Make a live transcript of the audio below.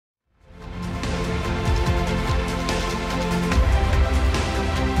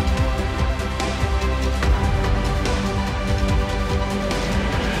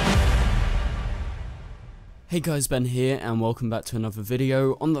Hey guys, Ben here and welcome back to another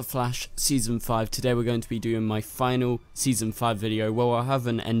video on The Flash Season 5. Today we're going to be doing my final Season 5 video. Well, I'll have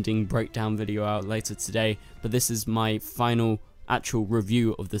an ending breakdown video out later today, but this is my final actual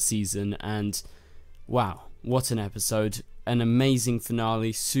review of the season, and wow, what an episode. An amazing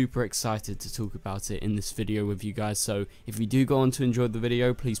finale, super excited to talk about it in this video with you guys. So if you do go on to enjoy the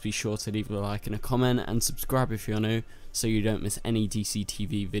video, please be sure to leave a like and a comment and subscribe if you're new so you don't miss any DC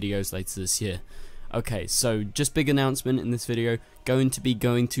TV videos later this year. Okay, so just big announcement in this video, going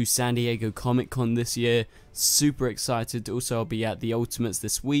to San Diego Comic-Con this year, super excited. Also I'll be at the Ultimates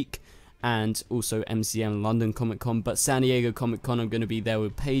this week and also MCM London Comic-Con, but San Diego Comic-Con I'm going to be there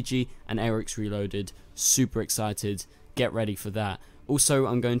with Paigey and Eric's Reloaded, super excited, get ready for that. Also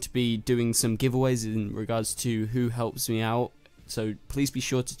I'm going to be doing some giveaways in regards to who helps me out, so please be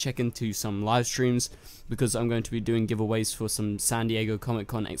sure to check into some live streams because I'm going to be doing giveaways for some San Diego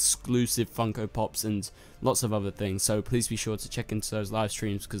Comic-Con exclusive Funko Pops and lots of other things. So please be sure to check into those live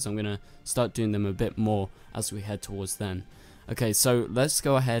streams because I'm going to start doing them a bit more as we head towards then. Okay, so let's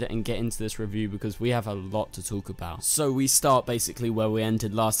go ahead and get into this review because we have a lot to talk about. So we start basically where we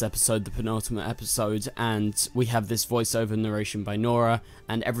ended last episode, the penultimate episode, and we have this voiceover narration by Nora,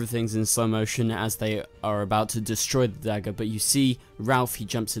 and everything's in slow motion as they are about to destroy the dagger. But you see Ralph, he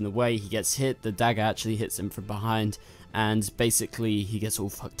jumps in the way, he gets hit, the dagger actually hits him from behind, and basically he gets all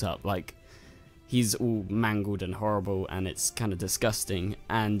fucked up, like he's all mangled and horrible, and it's kind of disgusting.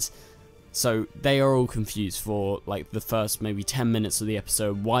 And so they are all confused for like the first maybe 10 minutes of the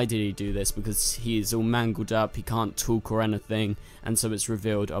episode. Why did he do this? Because he is all mangled up, he can't talk or anything, and so it's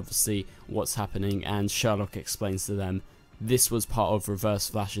revealed obviously what's happening, and Sherlock explains to them this was part of Reverse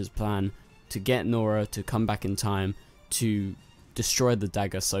Flash's plan to get Nora to come back in time to destroy the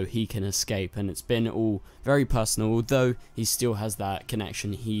dagger so he can escape. And it's been all very personal, although he still has that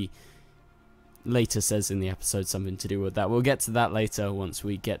connection. He later says in the episode something to do with that. We'll get to that later once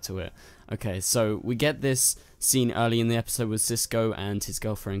we get to it. Okay, so we get this scene early in the episode with Cisco and his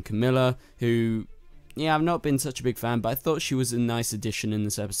girlfriend Camilla, who, yeah, I've not been such a big fan, but I thought she was a nice addition in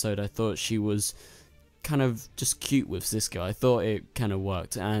this episode. I thought she was kind of just cute with Cisco. I thought it kind of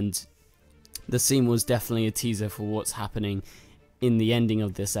worked, and the scene was definitely a teaser for what's happening in the ending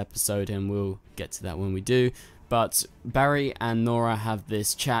of this episode, and we'll get to that when we do. But Barry and Nora have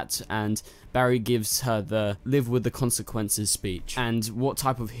this chat, and Barry gives her the live with the consequences speech. And what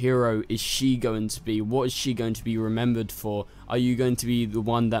type of hero is she going to be? What is she going to be remembered for? Are you going to be the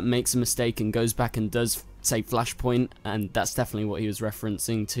one that makes a mistake and goes back and does, say, Flashpoint? And that's definitely what he was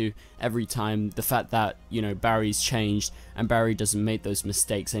referencing to every time. The fact that, you know, Barry's changed and Barry doesn't make those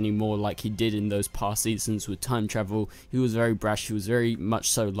mistakes anymore like he did in those past seasons with time travel. He was very brash, he was very much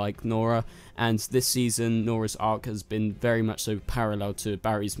so like Nora. And this season, Nora's arc has been very much so parallel to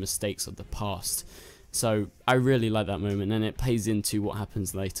Barry's mistakes of the past. So I really like that moment, and it plays into what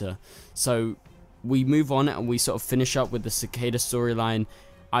happens later. So we move on and we sort of finish up with the Cicada storyline.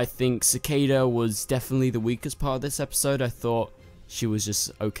 I think Cicada was definitely the weakest part of this episode. I thought she was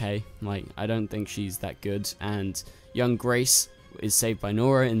just okay. Like, I don't think she's that good. And young Grace is saved by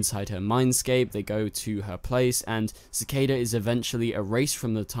Nora inside her mindscape. They go to her place, and Cicada is eventually erased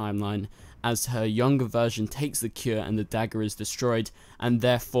from the timeline as her younger version takes the cure and the dagger is destroyed, and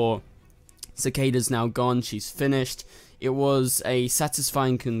therefore Cicada's now gone, she's finished. It was a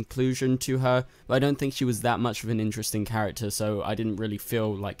satisfying conclusion to her, but I don't think she was that much of an interesting character, so I didn't really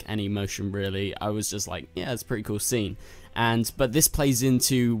feel like any emotion really. I was just like, yeah, it's a pretty cool scene. But this plays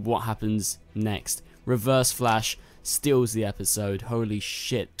into what happens next. Reverse Flash steals the episode. Holy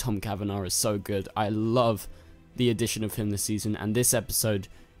shit, Tom Cavanagh is so good. I love the addition of him this season, and this episode,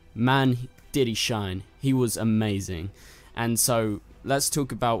 man, did he shine. He was amazing. And so let's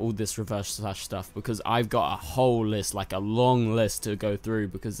talk about all this Reverse Flash stuff, because I've got a whole list, like a long list to go through,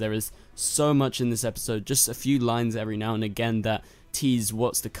 because there is so much in this episode. Just a few lines every now and again that tease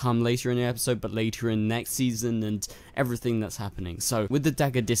what's to come later in the episode, but later in next season, and everything that's happening. So with the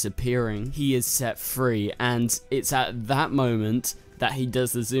dagger disappearing, he is set free, and it's at that moment that he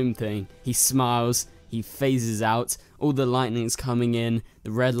does the zoom thing. He smiles, he phases out, all the lightning's coming in,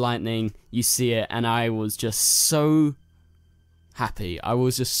 the red lightning, you see it, and I was just so happy. I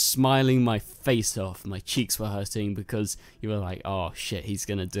was just smiling my face off. My cheeks were hurting because you were like, oh shit, he's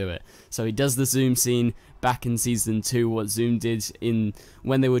gonna do it. So he does the zoom scene back in season 2, what Zoom did in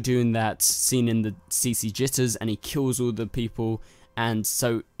when they were doing that scene in the CC Jitters, and he kills all the people, and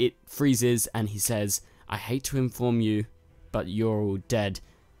so it freezes and he says, I hate to inform you, but you're all dead.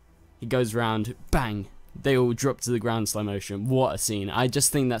 He goes around, bang, they all drop to the ground in slow motion. What a scene. I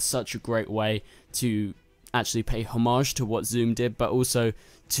just think that's such a great way to actually pay homage to what Zoom did, but also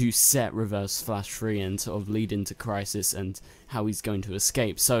to set Reverse Flash free and sort of lead into Crisis and how he's going to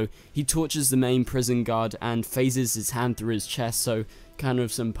escape. So he tortures the main prison guard and phases his hand through his chest, so kind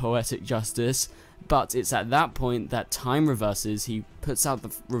of some poetic justice. But it's at that point that time reverses. He puts out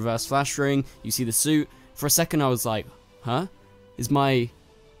the Reverse Flash ring, you see the suit. For a second I was like, huh? Is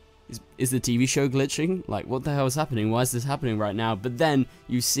the TV show glitching? Like, what the hell is happening? Why is this happening right now? But then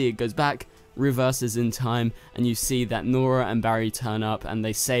you see it goes back, reverses in time, and you see that Nora and Barry turn up and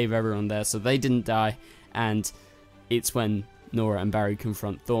they save everyone there, so they didn't die. And it's when Nora and Barry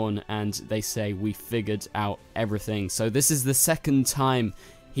confront Thorn and they say, we figured out everything. So this is the second time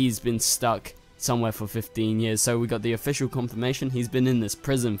he's been stuck somewhere for 15 years. So we got the official confirmation he's been in this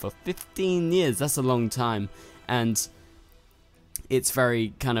prison for 15 years. That's a long time. And it's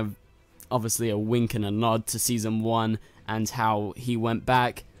very kind of obviously a wink and a nod to season 1 and how he went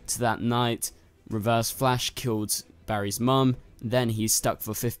back to that night. Reverse Flash killed Barry's mum, then he's stuck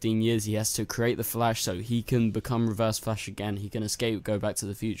for 15 years. He has to create the Flash so he can become Reverse Flash again, he can escape, go back to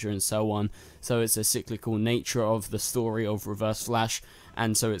the future and so on. So it's a cyclical nature of the story of Reverse Flash,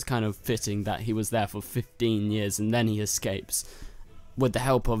 and so it's kind of fitting that he was there for 15 years and then he escapes with the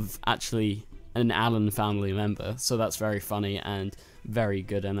help of actually an Allen family member. So that's very funny and very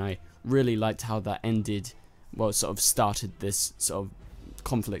good, and I really liked how that ended, well, sort of started this sort of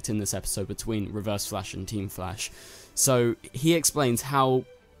conflict in this episode between Reverse Flash and Team Flash. So he explains how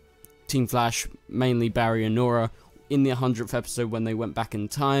Team Flash, mainly Barry and Nora, in the 100th episode when they went back in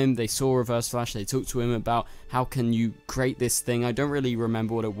time, they saw Reverse Flash, they talked to him about how can you create this thing. I don't really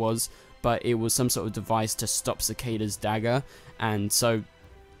remember what it was, but it was some sort of device to stop Cicada's dagger, and so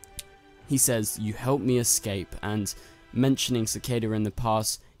he says, you helped me escape, and mentioning Cicada in the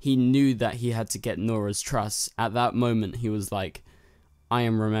past, he knew that he had to get Nora's trust. At that moment, he was like, I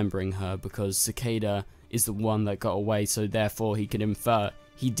am remembering her because Cicada is the one that got away, so therefore he could infer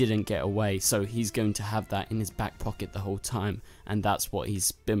he didn't get away, so he's going to have that in his back pocket the whole time, and that's what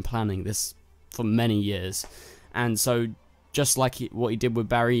he's been planning this for many years. And so, just like what he did with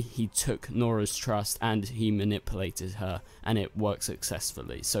Barry, he took Nora's trust and he manipulated her, and it worked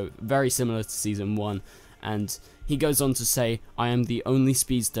successfully. So, very similar to season 1. And he goes on to say, I am the only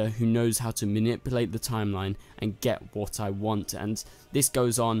speedster who knows how to manipulate the timeline and get what I want. And this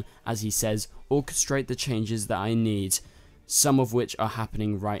goes on, as he says, orchestrate the changes that I need, some of which are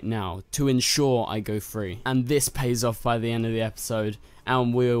happening right now, to ensure I go free. And this pays off by the end of the episode,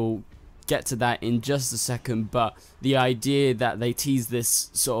 and we'll get to that in just a second. But the idea that they tease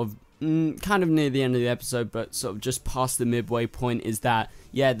this sort of kind of near the end of the episode, but sort of just past the midway point, is that,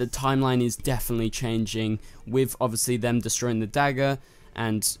 yeah, the timeline is definitely changing, with obviously them destroying the dagger,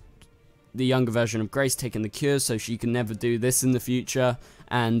 and the younger version of Grace taking the cure, so she can never do this in the future,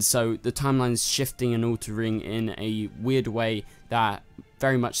 and so the timeline is shifting and altering in a weird way that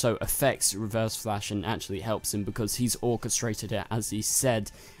very much so affects Reverse Flash and actually helps him because he's orchestrated it, as he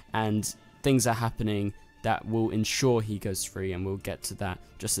said, and things are happening that will ensure he goes free, and we'll get to that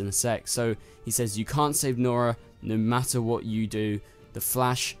just in a sec. So he says, you can't save Nora, no matter what you do, the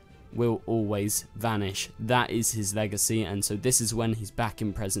Flash will always vanish. That is his legacy, and so this is when he's back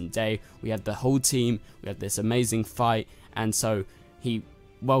in present day. We have the whole team, we have this amazing fight, and so he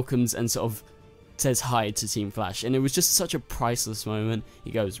welcomes and sort of says hi to Team Flash, and it was just such a priceless moment.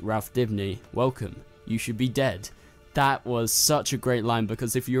 He goes, Ralph Dibny, welcome, you should be dead. That was such a great line,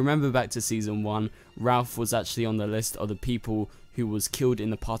 because if you remember back to season 1, Ralph was actually on the list of the people who was killed in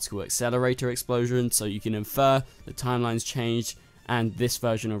the particle accelerator explosion, so you can infer the timelines changed, and this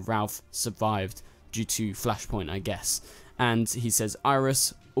version of Ralph survived due to Flashpoint, I guess. And he says,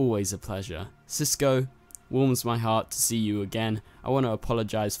 Iris, always a pleasure. Cisco, warms my heart to see you again. I want to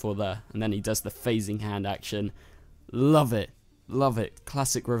apologize for and then he does the phasing hand action. Love it, love it.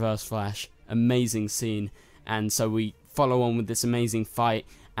 Classic Reverse Flash, amazing scene. And so we follow on with this amazing fight,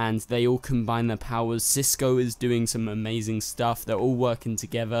 and they all combine their powers. Cisco is doing some amazing stuff, they're all working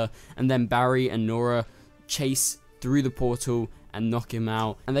together, and then Barry and Nora chase through the portal and knock him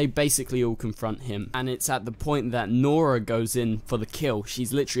out, and they basically all confront him. And it's at the point that Nora goes in for the kill.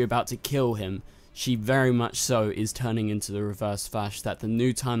 She's literally about to kill him. She very much so is turning into the Reverse Flash, that the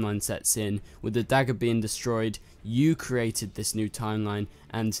new timeline sets in. With the dagger being destroyed, you created this new timeline,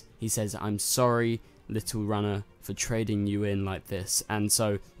 and he says, I'm sorry, little runner, for trading you in like this. And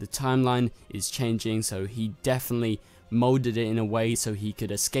so the timeline is changing, so he definitely molded it in a way so he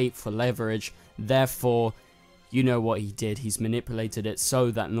could escape for leverage. Therefore, you know what he did, he's manipulated it so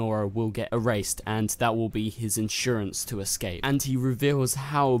that Nora will get erased, and that will be his insurance to escape. And he reveals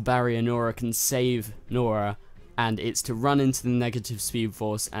how Barry and Nora can save Nora, and it's to run into the negative speed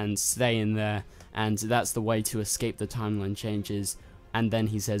force and stay in there, and that's the way to escape the timeline changes. And then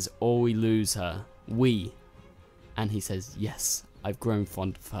he says, or we lose her, and he says, yes, I've grown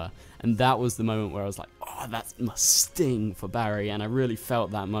fond of her. And that was the moment where I was like, oh, that must sting for Barry, and I really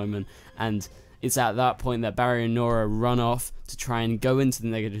felt that moment. And it's at that point that Barry and Nora run off to try and go into the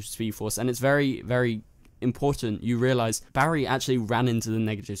negative speed force, and it's very, very important you realize Barry actually ran into the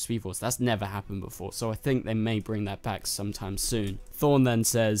negative speed force. That's never happened before, so I think they may bring that back sometime soon. Thorne then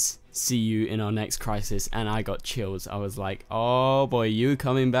says, see you in our next crisis, and I got chills. I was like, oh boy, you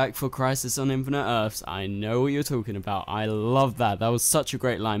coming back for Crisis on Infinite Earths? I know what you're talking about. I love that. That was such a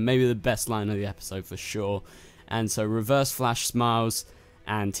great line, maybe the best line of the episode for sure. And so Reverse Flash smiles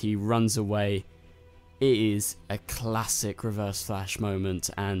and he runs away. It is a classic Reverse Flash moment,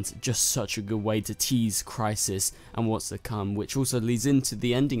 and just such a good way to tease Crisis and what's to come, which also leads into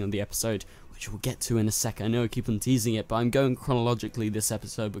the ending of the episode, which we'll get to in a second. I know I keep on teasing it, but I'm going chronologically this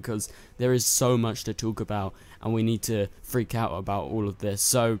episode because there is so much to talk about, and we need to freak out about all of this.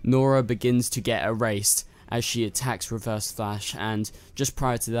 So Nora begins to get erased as she attacks Reverse Flash, and just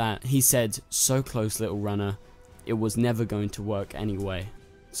prior to that, he said, so close, little runner, it was never going to work anyway.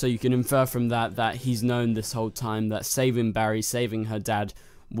 So you can infer from that that he's known this whole time that saving Barry, saving her dad,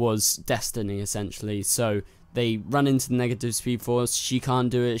 was destiny essentially. So they run into the negative speed force. She can't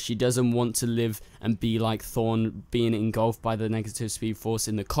do it. She doesn't want to live and be like Thorne, being engulfed by the negative speed force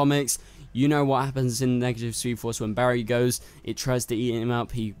in the comics. You know what happens in the negative speed force when Barry goes. It tries to eat him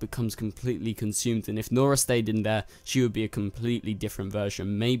up. He becomes completely consumed. And if Nora stayed in there, she would be a completely different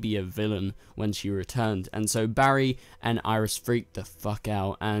version. Maybe a villain when she returned. And so Barry and Iris freaked the fuck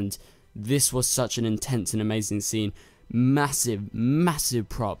out. And this was such an intense and amazing scene. Massive, massive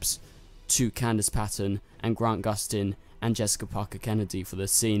props to Candace Patton and Grant Gustin and Jessica Parker Kennedy for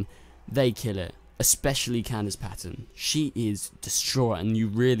this scene. They kill it. Especially Candace Patton. She is distraught and you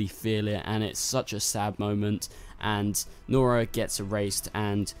really feel it, and it's such a sad moment, and Nora gets erased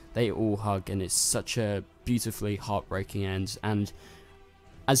and they all hug, and it's such a beautifully heartbreaking end. And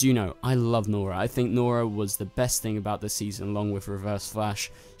as you know, I love Nora. I think Nora was the best thing about the season along with Reverse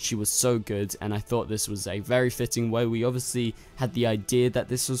Flash. She was so good, and I thought this was a very fitting way. We obviously had the idea that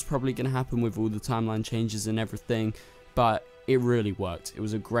this was probably going to happen with all the timeline changes and everything, but it really worked. It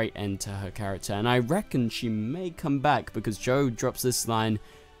was a great end to her character, and I reckon she may come back because Joe drops this line,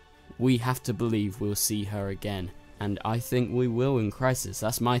 we have to believe we'll see her again. And I think we will in Crisis.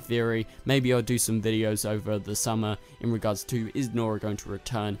 That's my theory. Maybe I'll do some videos over the summer in regards to, is Nora going to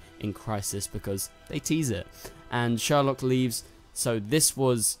return in Crisis, because they tease it. And Sherlock leaves, so this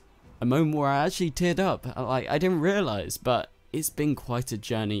was a moment where I actually teared up. Like, I didn't realise, but it's been quite a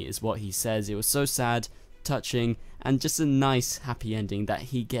journey is what he says. It was so sad, touching, and just a nice happy ending that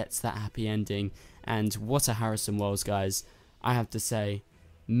he gets that happy ending. And what a Harrison Wells, guys. I have to say,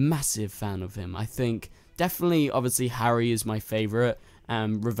 massive fan of him. I think definitely, obviously, Harry is my favourite.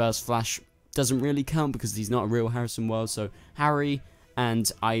 Reverse Flash doesn't really count because he's not a real Harrison Wells. So Harry,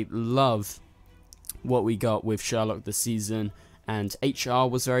 and I love what we got with Sherlock this season. And HR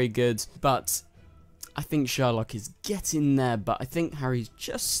was very good, but I think Sherlock is getting there, but I think Harry's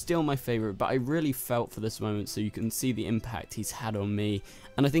just still my favourite. But I really felt for this moment, so you can see the impact he's had on me,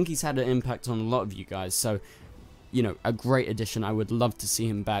 and I think he's had an impact on a lot of you guys. So, you know, a great addition. I would love to see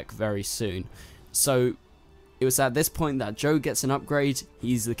him back very soon. So it was at this point that Joe gets an upgrade.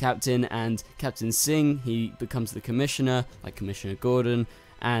 He's the captain, and Captain Singh, he becomes the commissioner, like Commissioner Gordon,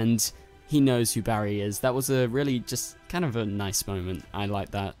 and he knows who Barry is. That was a really just kind of a nice moment. I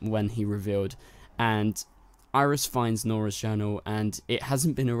like that when he revealed. And Iris finds Nora's journal, and it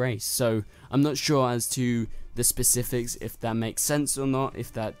hasn't been erased. So I'm not sure as to the specifics, if that makes sense or not,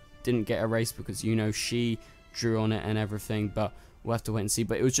 if that didn't get erased because, you know, she drew on it and everything, but we'll have to wait and see.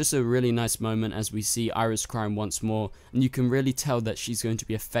 But it was just a really nice moment as we see Iris crying once more, and you can really tell that she's going to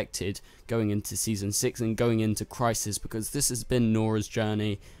be affected going into season 6 and going into Crisis, because this has been Nora's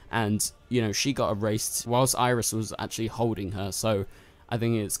journey, and, you know, she got erased whilst Iris was actually holding her. So I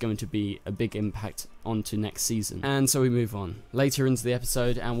think it's going to be a big impact onto next season. And so we move on later into the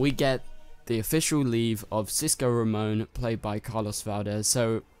episode, and we get the official leave of Cisco Ramon, played by Carlos Valdez.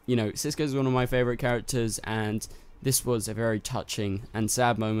 So, you know, Cisco's one of my favorite characters, and this was a very touching and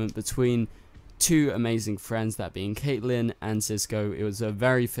sad moment between two amazing friends, that being Caitlin and Cisco. It was a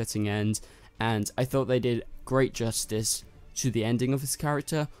very fitting end, and I thought they did great justice to the ending of his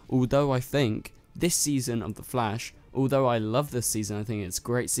character, although I think this season of The Flash, although I love this season, I think it's a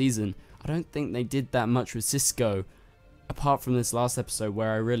great season, I don't think they did that much with Cisco, apart from this last episode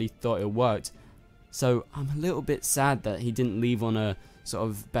where I really thought it worked. So I'm a little bit sad that he didn't leave on a sort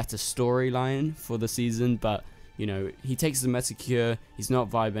of better storyline for the season, but, you know, he takes the Metacure, he's not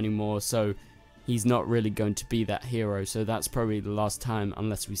Vibe anymore, so he's not really going to be that hero, so that's probably the last time,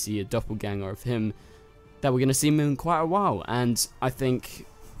 unless we see a doppelganger of him, that we're going to see him in quite a while. And I think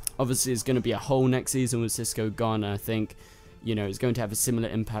obviously it's going to be a whole next season with Cisco gone. I think, you know, it's going to have a similar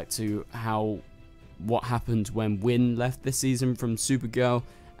impact to what happened when Wynn left this season from Supergirl,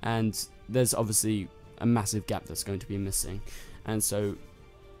 and there's obviously a massive gap that's going to be missing. And so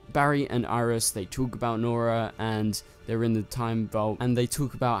Barry and Iris, they talk about Nora, and they're in the time vault, and they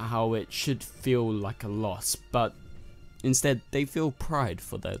talk about how it should feel like a loss, but instead they feel pride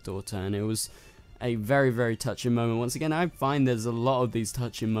for their daughter. And it was a very, very touching moment. Once again, I find there's a lot of these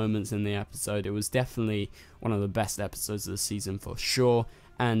touching moments in the episode. It was definitely one of the best episodes of the season for sure.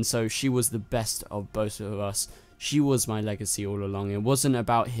 And so she was the best of both of us. She was my legacy all along. It wasn't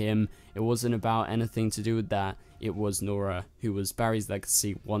about him. It wasn't about anything to do with that. It was Nora who was Barry's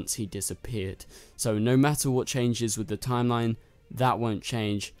legacy once he disappeared. So no matter what changes with the timeline, that won't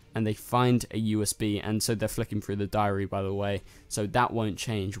change. And they find a USB, and so they're flicking through the diary, by the way. So that won't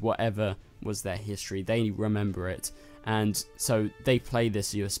change. Whatever was their history, they remember it. And so they play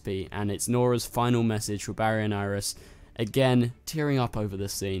this USB, and it's Nora's final message for Barry and Iris. Again, tearing up over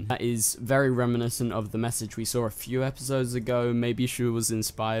this scene. That is very reminiscent of the message we saw a few episodes ago. Maybe she was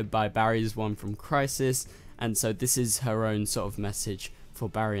inspired by Barry's one from Crisis, and so this is her own sort of message for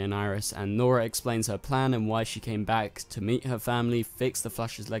Barry and Iris. And Nora explains her plan and why she came back to meet her family, fix the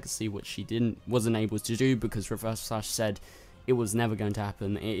Flash's legacy, which she wasn't able to do because Reverse Flash said it was never going to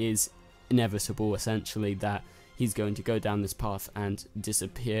happen. It is inevitable, essentially, that he's going to go down this path and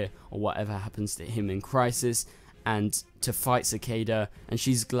disappear, or whatever happens to him in Crisis, and to fight Cicada. And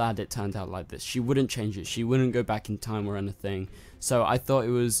she's glad it turned out like this. She wouldn't change it. She wouldn't go back in time or anything. So I thought it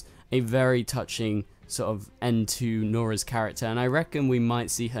was a very touching sort of end to Nora's character, and I reckon we might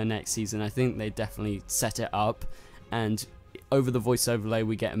see her next season. I think they definitely set it up, and over the voice overlay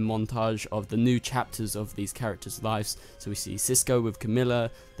we get a montage of the new chapters of these characters' lives. So we see Cisco with Camilla,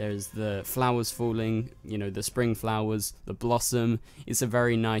 there's the flowers falling, you know, the spring flowers, the blossom. It's a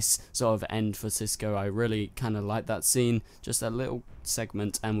very nice sort of end for Cisco. I really kind of like that scene, just a little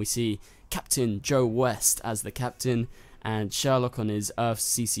segment. And we see Captain Joe West as the captain, and Sherlock on his Earth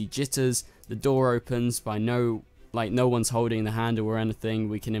CC jitters. The door opens by no one's holding the handle or anything.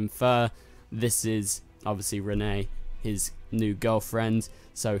 We can infer this is obviously Renee, his new girlfriend,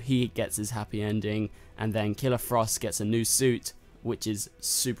 so he gets his happy ending. And then Killer Frost gets a new suit, which is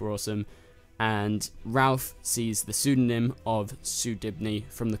super awesome. And Ralph sees the pseudonym of Sue Dibney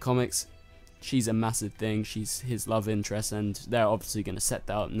from the comics. She's a massive thing. She's his love interest, and they're obviously going to set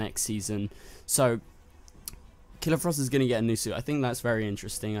that up next season. So Killer Frost is going to get a new suit. I think that's very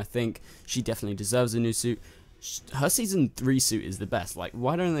interesting. I think she definitely deserves a new suit. Her season 3 suit is the best. Like,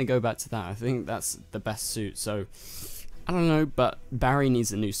 why don't they go back to that? I think that's the best suit. So I don't know, but Barry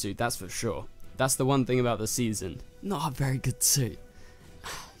needs a new suit, that's for sure. That's the one thing about the season. Not a very good suit.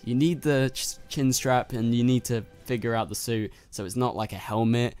 You need the chin strap, and you need to figure out the suit so it's not like a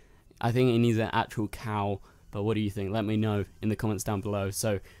helmet. I think it needs an actual cowl. But what do you think? Let me know in the comments down below.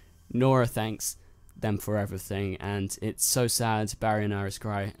 So Nora thanks them for everything, and it's so sad. Barry and Iris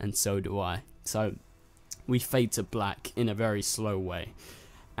cry, and so do I. So we fade to black in a very slow way,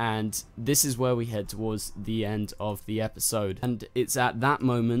 and this is where we head towards the end of the episode. And it's at that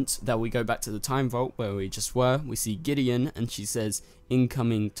moment that we go back to the time vault where we just were. We see Gideon, and she says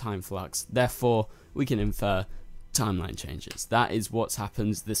incoming time flux, therefore we can infer timeline changes. That is what's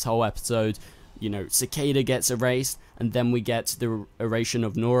happened this whole episode. You know, Cicada gets erased, and then we get the erasure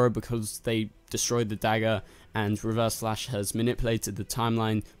of Nora because they destroyed the dagger, and Reverse Flash has manipulated the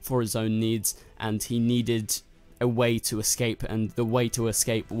timeline for his own needs, and he needed a way to escape, and the way to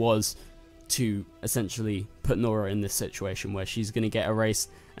escape was to essentially put Nora in this situation where she's going to get erased,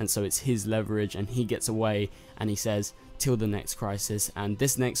 and so it's his leverage, and he gets away, and he says till the next crisis. And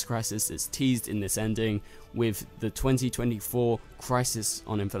this next crisis is teased in this ending with the 2024 Crisis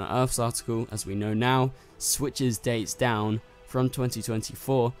on Infinite Earths article, as we know now, switches dates down from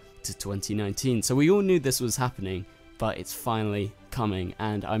 2024 to 2019. So we all knew this was happening, but it's finally coming,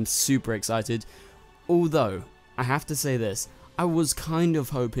 and I'm super excited. Although I have to say this, I was kind of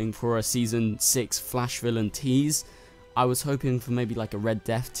hoping for a season 6 Flash villain tease. I was hoping for maybe like a Red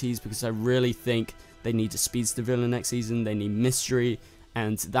Death tease, because I really think they need a speedster villain next season. They need mystery,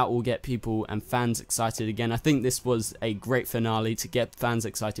 and that will get people and fans excited again. I think this was a great finale to get fans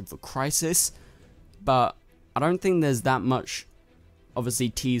excited for Crisis, but I don't think there's that much obviously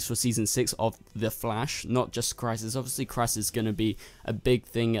tease for season 6 of The Flash, not just Crisis. Obviously Crisis is going to be a big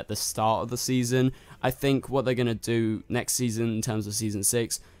thing at the start of the season. I think what they're going to do next season in terms of season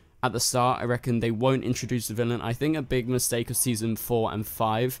 6, at the start. I reckon they won't introduce the villain. I think a big mistake of season 4 and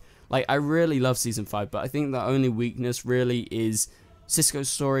 5. Like, I really love season 5, but I think the only weakness really is Cisco's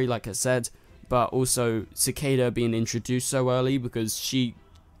story, like I said, but also Cicada being introduced so early, because she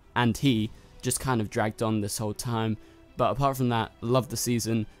and he just kind of dragged on this whole time. But apart from that, love the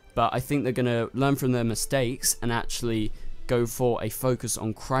season, but I think they're going to learn from their mistakes and actually go for a focus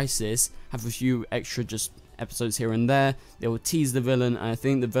on Crisis, have a few extra just episodes here and there. They will tease the villain, and I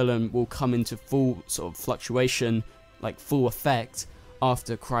think the villain will come into full sort of fluctuation, like full effect,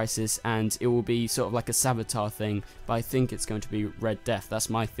 after Crisis, and it will be sort of like a Savitar thing, but I think it's going to be Red Death. That's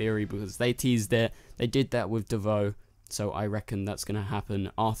my theory, because they teased it, they did that with DeVoe, so I reckon that's going to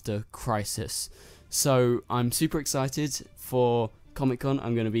happen after Crisis. So I'm super excited for Comic-Con.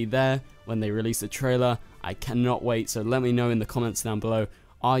 I'm going to be there when they release the trailer. I cannot wait, so let me know in the comments down below,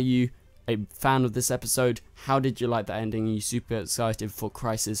 are you a fan of this episode? How did you like that ending? Are you super excited for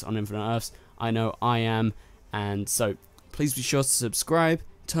Crisis on Infinite Earths? I know I am, and so please be sure to subscribe,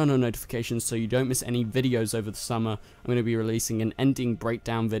 turn on notifications so you don't miss any videos over the summer. I'm going to be releasing an ending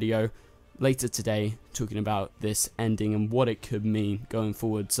breakdown video later today, talking about this ending and what it could mean going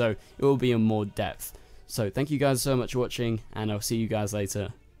forward, so it will be in more depth. So thank you guys so much for watching, and I'll see you guys later.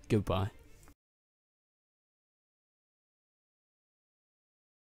 Goodbye.